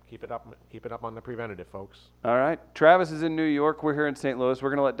 keep it up on the preventative, folks. All right. Travis is in New York. We're here in St. Louis. We're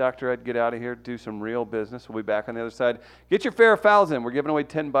going to let Dr. Ed get out of here, do some real business. We'll be back on the other side. Get your fair fouls in. We're giving away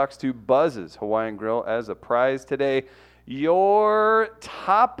 $10 to Buzz's Hawaiian Grill as a prize today. Your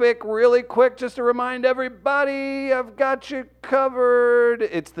topic, really quick, just to remind everybody, I've got you covered.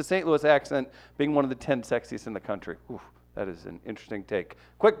 It's the St. Louis accent being one of the 10 sexiest in the country. Oof, that is an interesting take.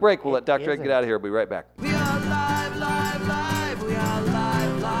 Quick break. We'll let Dr. Ed get out of here. We'll be right back. We are live, live, live. We are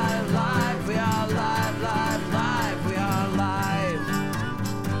live, live, live. We are live, live, live. We are live.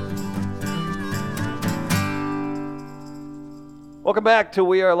 Welcome back to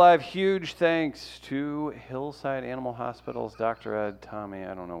We Are Live. Huge thanks to Hillside Animal Hospital's Dr. Ed, Tommy.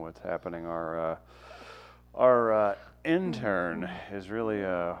 I don't know what's happening. Our intern is really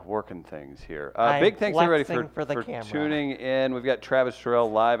working things here. Big thanks everybody for tuning in. We've got Travis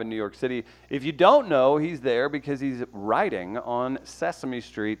Terrell live in New York City. If you don't know, he's there because he's writing on Sesame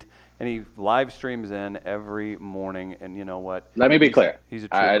Street, and he live streams in every morning. And you know what? Let me be clear. He's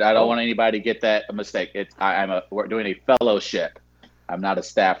a I don't want anybody to get that mistake. We're doing a fellowship. I'm not a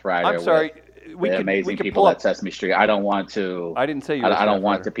staff writer. I'm sorry. With amazing people at Sesame Street. I don't want to. I didn't say you. I don't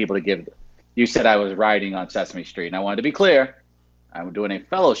want the people to give. You said I was writing on Sesame Street, and I wanted to be clear. I'm doing a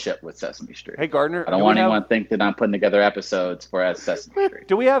fellowship with Sesame Street. Hey, Gardner. I don't want anyone to think that I'm putting together episodes for Sesame Street.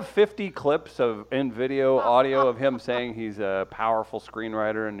 Do we have 50 clips in video, audio of him saying he's a powerful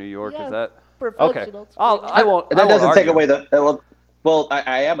screenwriter in New York? Yeah, Is that professional okay? screenwriter. I won't. That I won't doesn't take argue. away the. Well,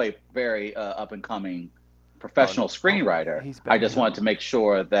 I am a very up and coming professional screenwriter. I just wanted to make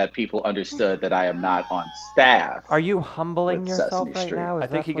sure that people understood that I am not on staff. Are you humbling with yourself Sesame right Street. now? Is I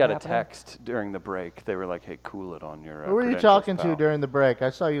think that he what got a happened? text during the break. They were like, "Hey, cool it on your." Who were you credentials, talking to pal." during the break? I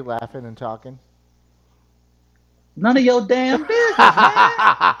saw you laughing and talking. None of your damn business,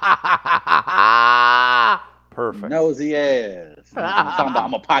 Perfect. nosy ass. I'm talking about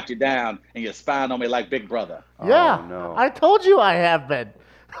I'm gonna pot you down and you're spying on me like Big Brother. Yeah, Oh, no. I told you I have been.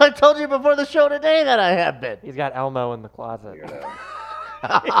 I told you before the show today that I have been. He's got Elmo in the closet. He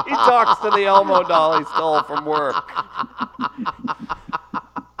talks to the Elmo doll he stole from work.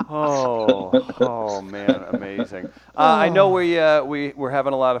 Oh man, amazing. I know we're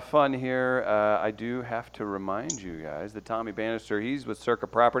having a lot of fun here. I do have to remind you guys that Tommy Bannister, he's with Circa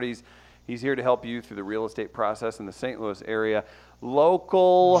Properties. He's here to help you through the real estate process in the St. Louis area.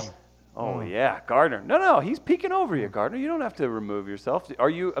 Local. Oh yeah, Gardner. No, he's peeking over you, Gardner. You don't have to remove yourself. Are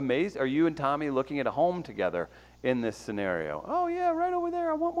you amazed? Are you and Tommy looking at a home together in this scenario? Oh yeah, right over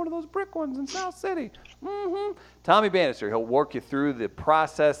there. I want one of those brick ones in South City. Tommy Bannister. He'll work you through the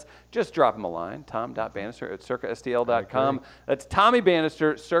process. Just drop him a line. tom.bannister@circastl.com. That's Tommy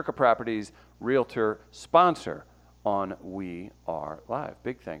Bannister, Circa Properties, Realtor, sponsor on We Are Live.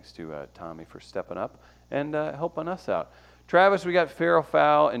 Big thanks to Tommy for stepping up and helping us out. Travis, we got Fair or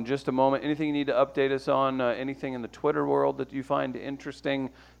Foul in just a moment. Anything you need to update us on? Anything in the Twitter world that you find interesting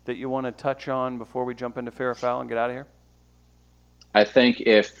that you want to touch on before we jump into Fair or Foul and get out of here? I think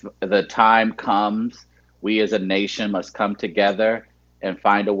if the time comes, we as a nation must come together and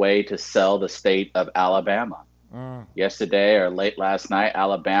find a way to sell the state of Alabama. Yesterday or late last night,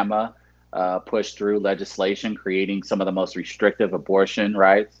 Alabama pushed through legislation creating some of the most restrictive abortion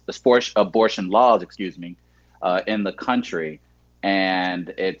laws, in the country.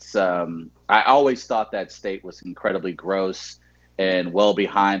 And it's, I always thought that state was incredibly gross and well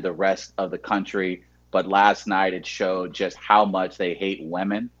behind the rest of the country. But last night it showed just how much they hate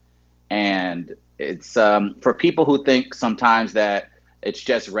women. And it's for people who think sometimes that it's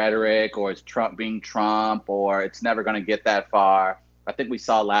just rhetoric or it's Trump being Trump or it's never going to get that far. I think we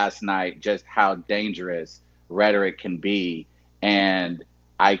saw last night just how dangerous rhetoric can be. And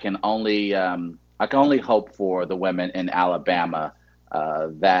I can only hope for the women in Alabama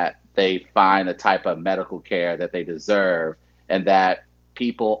that they find the type of medical care that they deserve and that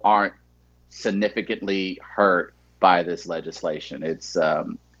people aren't significantly hurt by this legislation. It's,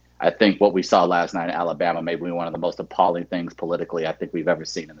 I think what we saw last night in Alabama may be one of the most appalling things politically I think we've ever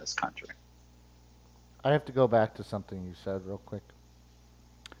seen in this country. I have to go back to something you said real quick.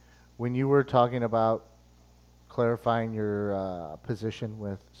 When you were talking about clarifying your position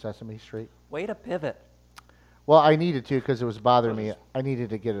with Sesame Street. Way to pivot. Well, I needed to because it was bothering me. I needed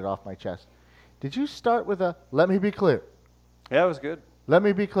to get it off my chest. Did you start with a, let me be clear? Yeah, it was good. Let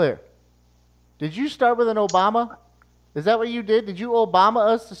me be clear. Did you start with an Obama? Is that what you did? Did you Obama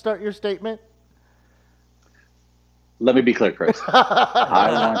us to start your statement? Let me be clear, Chris.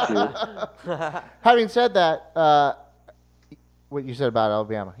 I want you. Having said that, what you said about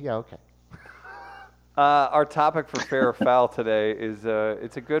Alabama. Yeah, okay. Our topic for Fair or Foul today is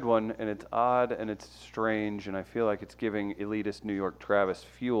it's a good one, and it's odd, and it's strange, and I feel like it's giving elitist New York Travis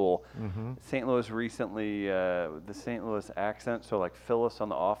fuel. St. Louis recently, the St. Louis accent, so like Phyllis on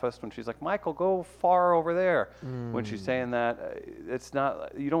The Office, when she's like, Michael, go far over there. When she's saying that, it's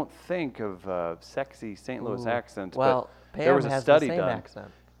not, you don't think of sexy St. Louis accents, Well, but Pam there was a has study the same done. accent.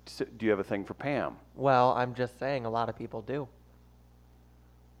 So, do you have a thing for Pam? Well, I'm just saying a lot of people do.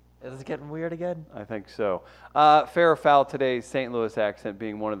 Is this getting weird again? I think so. Fair or Foul today, St. Louis accent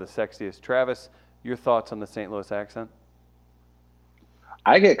being one of the sexiest. Travis, your thoughts on the St. Louis accent?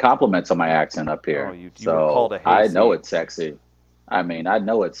 I get compliments on my accent up here. Oh, you so were called a I hayseed. know it's sexy. I mean, I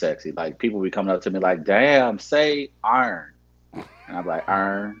know it's sexy. Like, people be coming up to me like, damn, say iron. And I'm like,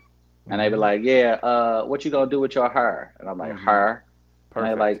 iron. And they be like, yeah, what you gonna do with your hair? And I'm like, hair.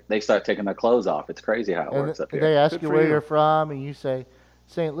 And they start taking their clothes off. It's crazy how it works up here. They ask Good you for where you. you're from, and you say,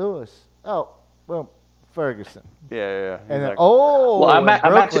 St. Louis. Oh, well, Ferguson. Yeah. And then, exactly. Well,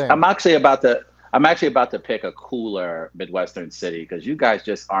 I'm actually about to pick a cooler Midwestern city because you guys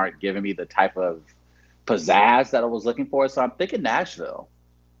just aren't giving me the type of pizzazz that I was looking for. So I'm thinking Nashville.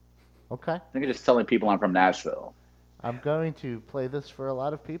 Okay. I think just telling people I'm from Nashville. I'm going to play this for a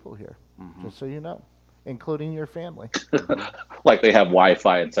lot of people here, just so you know, including your family. Like they have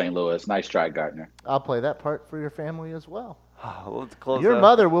Wi-Fi in St. Louis. Nice try, Gardner. I'll play that part for your family as well. Let's close Your up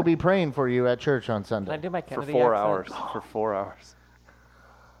mother will be praying for you at church on Can I Sunday. do my for Kennedy 4 accent? hours. For 4 hours.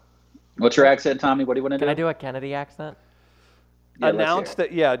 What's your accent, Tommy? What do you want to do? Can I do a Kennedy accent? Yeah, let's Announce hear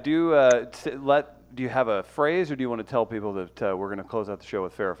that. Yeah. Do you have a phrase, or do you want to tell people that we're going to close out the show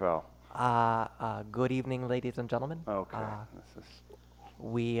with fair or foul? Good evening, ladies and gentlemen. Okay.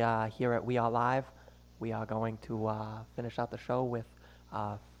 We here at We Are Live, we are going to finish out the show with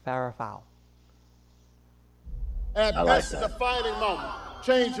fair or foul. At I like this that. defining moment,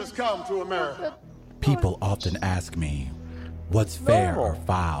 change has come to America. People often ask me, what's fair or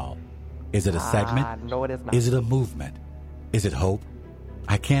foul? Is it a segment? No, it is not. Is it a movement? Is it hope?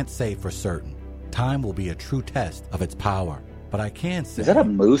 I can't say for certain. Time will be a true test of its power. But I can say Is that a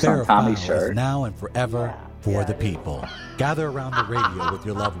moose fair on or Tommy's foul shirt? is now and forever for the people. Gather around the radio with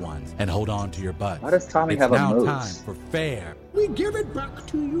your loved ones and hold on to your butts. Why does Tommy it's have a now moose? time for fair We give it back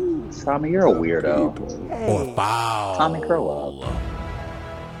to you. Tommy, you're a weirdo. or foul. Tommy, grow up.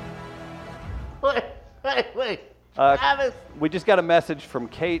 Wait. We just got a message from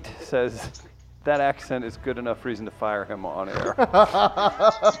Kate. Says that accent is good enough reason to fire him on air.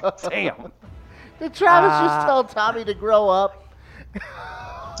 Damn. Did Travis just tell Tommy to grow up?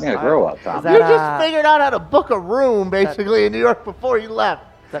 Yeah, grow up, Tommy. that, You just figured out how to book a room, basically, in New York before you left.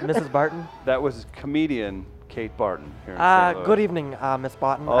 Is that Mrs. Barton? That was comedian Kate Barton here in St. Louis. Good evening, Miss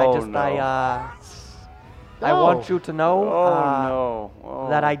Barton. Oh, I want you to know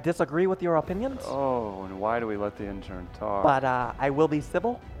that I Oh. disagree with your opinions, Oh, and why do we let the intern talk? but I will be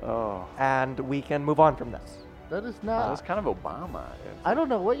civil, Oh, and we can move on from this. That is that not. was kind of Obama. I don't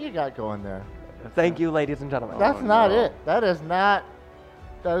know what you got going there. Thank you, ladies and gentlemen. That's not no. it. That is not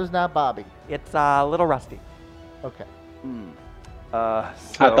Bobby. It's a little rusty. Okay. I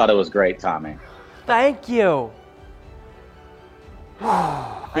thought it was great, Tommy. Thank you.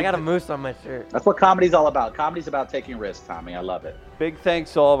 I got a moose on my shirt. That's what comedy's all about. Comedy's about taking risks, Tommy. I love it. Big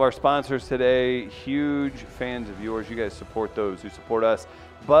thanks to all of our sponsors today. Huge fans of yours. You guys support those who support us.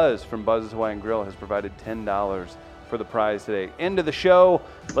 Buzz from Buzz's Hawaiian Grill has provided $10 for the prize today. End of the show.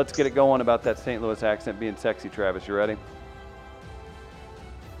 Let's get it going about that St. Louis accent being sexy, Travis. You ready?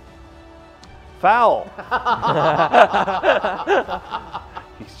 Foul.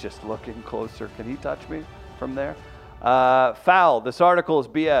 He's just looking closer. Can he touch me from there? Foul. This article is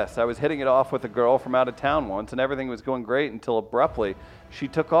BS. I was hitting it off with a girl from out of town once, and everything was going great until abruptly she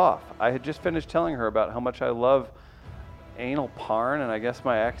took off. I had just finished telling her about how much I love anal parn, and I guess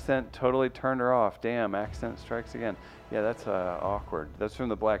my accent totally turned her off. Damn, accent strikes again. Yeah, that's awkward. That's from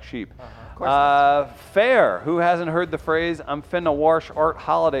the Black Sheep. Fair. Who hasn't heard the phrase, I'm finna wash Art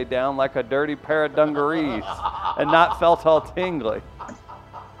Holiday down like a dirty pair of dungarees and not felt all tingly?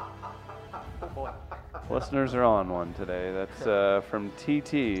 Listeners are on one today. That's from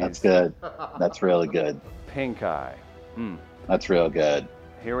TT's. That's good. That's really good. Pink Eye. That's real good.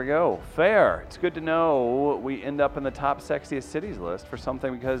 Here we go. Fair. It's good to know we end up in the top sexiest cities list for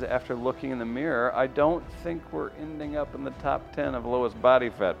something, because after looking in the mirror, I don't think we're ending up in the top 10 of lowest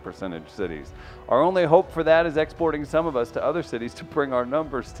body fat percentage cities. Our only hope for that is exporting some of us to other cities to bring our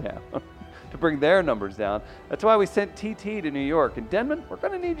numbers down. To bring their numbers down. That's why we sent TT to New York. And Denman, we're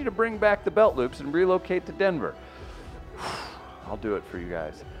going to need you to bring back the belt loops and relocate to Denver. I'll do it for you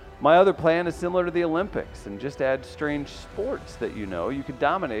guys. My other plan is similar to the Olympics, and just add strange sports that you could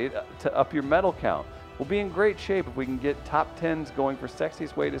dominate to up your medal count. We'll be in great shape if we can get top 10s going for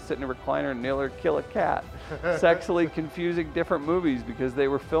sexiest way to sit in a recliner and nail or kill a cat. Sexily confusing different movies because they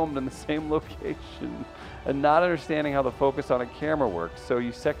were filmed in the same location, and not understanding how the focus on a camera works, so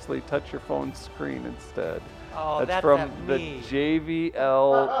you sexily touch your phone's screen instead. Oh, that's from at the me.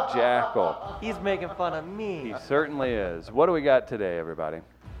 JVL Jackal. He's making fun of me. He certainly is. What do we got today, everybody?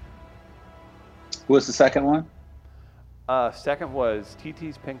 Who was the second one? Second was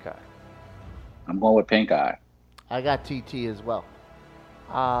TT's Pink Eye. I'm going with Pink Eye. I got TT as well.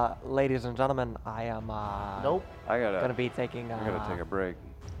 Ladies and gentlemen, I am Nope. going to be taking I gotta take a break.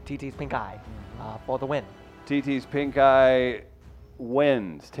 TT's Pink Eye for the win. TT's Pink Eye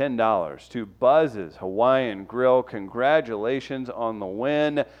wins $10 to Buzz's Hawaiian Grill. Congratulations on the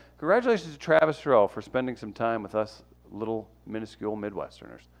win. Congratulations to Travis Terrell for spending some time with us little minuscule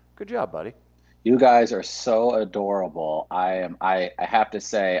Midwesterners. Good job, buddy. You guys are so adorable. I have to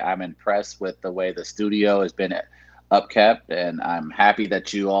say I'm impressed with the way the studio has been upkept, and I'm happy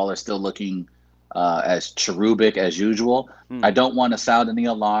that you all are still looking as cherubic as usual. I don't want to sound any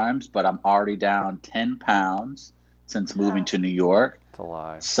alarms, but I'm already down 10 pounds since moving to New York. It's a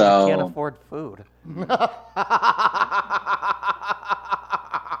lie. So I can't afford food.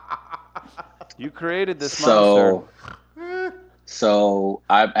 You created this monster. So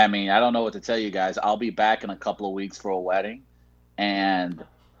I mean, I don't know what to tell you guys. I'll be back in a couple of weeks for a wedding. And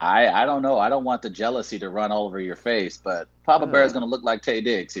I don't know. I don't want the jealousy to run all over your face, but Papa Bear is going to look like Taye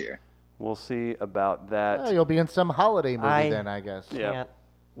Diggs here. We'll see about that. Yeah, you'll be in some holiday movie then, I guess. Can't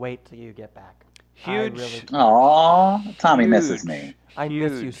wait till you get back. Huge. Aw, Tommy misses me. I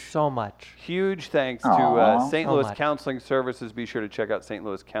miss you so much. Huge thanks to St. So Louis much. Counseling Services. Be sure to check out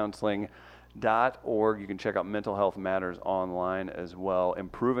stlouiscounseling.org. You can check out Mental Health Matters online as well.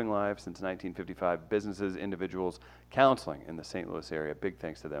 Improving lives since 1955. Businesses, individuals, counseling in the St. Louis area. Big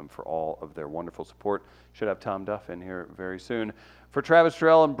thanks to them for all of their wonderful support. Should have Tom Duff in here very soon. For Travis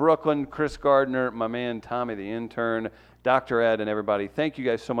Terrell in Brooklyn, Chris Gardner, my man Tommy the intern, Dr. Ed, and everybody, thank you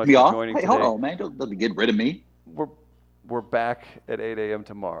guys so much for joining today. Hold on, man. Don't get rid of me. We're back at 8 a.m.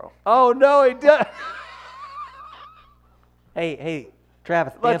 tomorrow. Oh, no, he did. Hey,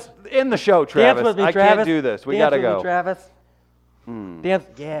 Travis. Let's end the show, Travis. Dance with me, I Travis. can't do this. We Dance got to with go. Me, Travis. Dance.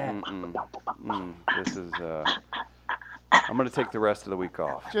 Yeah. This is, I'm going to take the rest of the week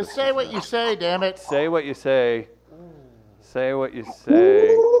off. Just say what you say, damn it. Say what you say. Say what you say.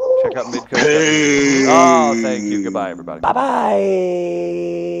 Check out Midcoast. Oh, thank you. Goodbye, everybody.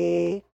 Bye-bye.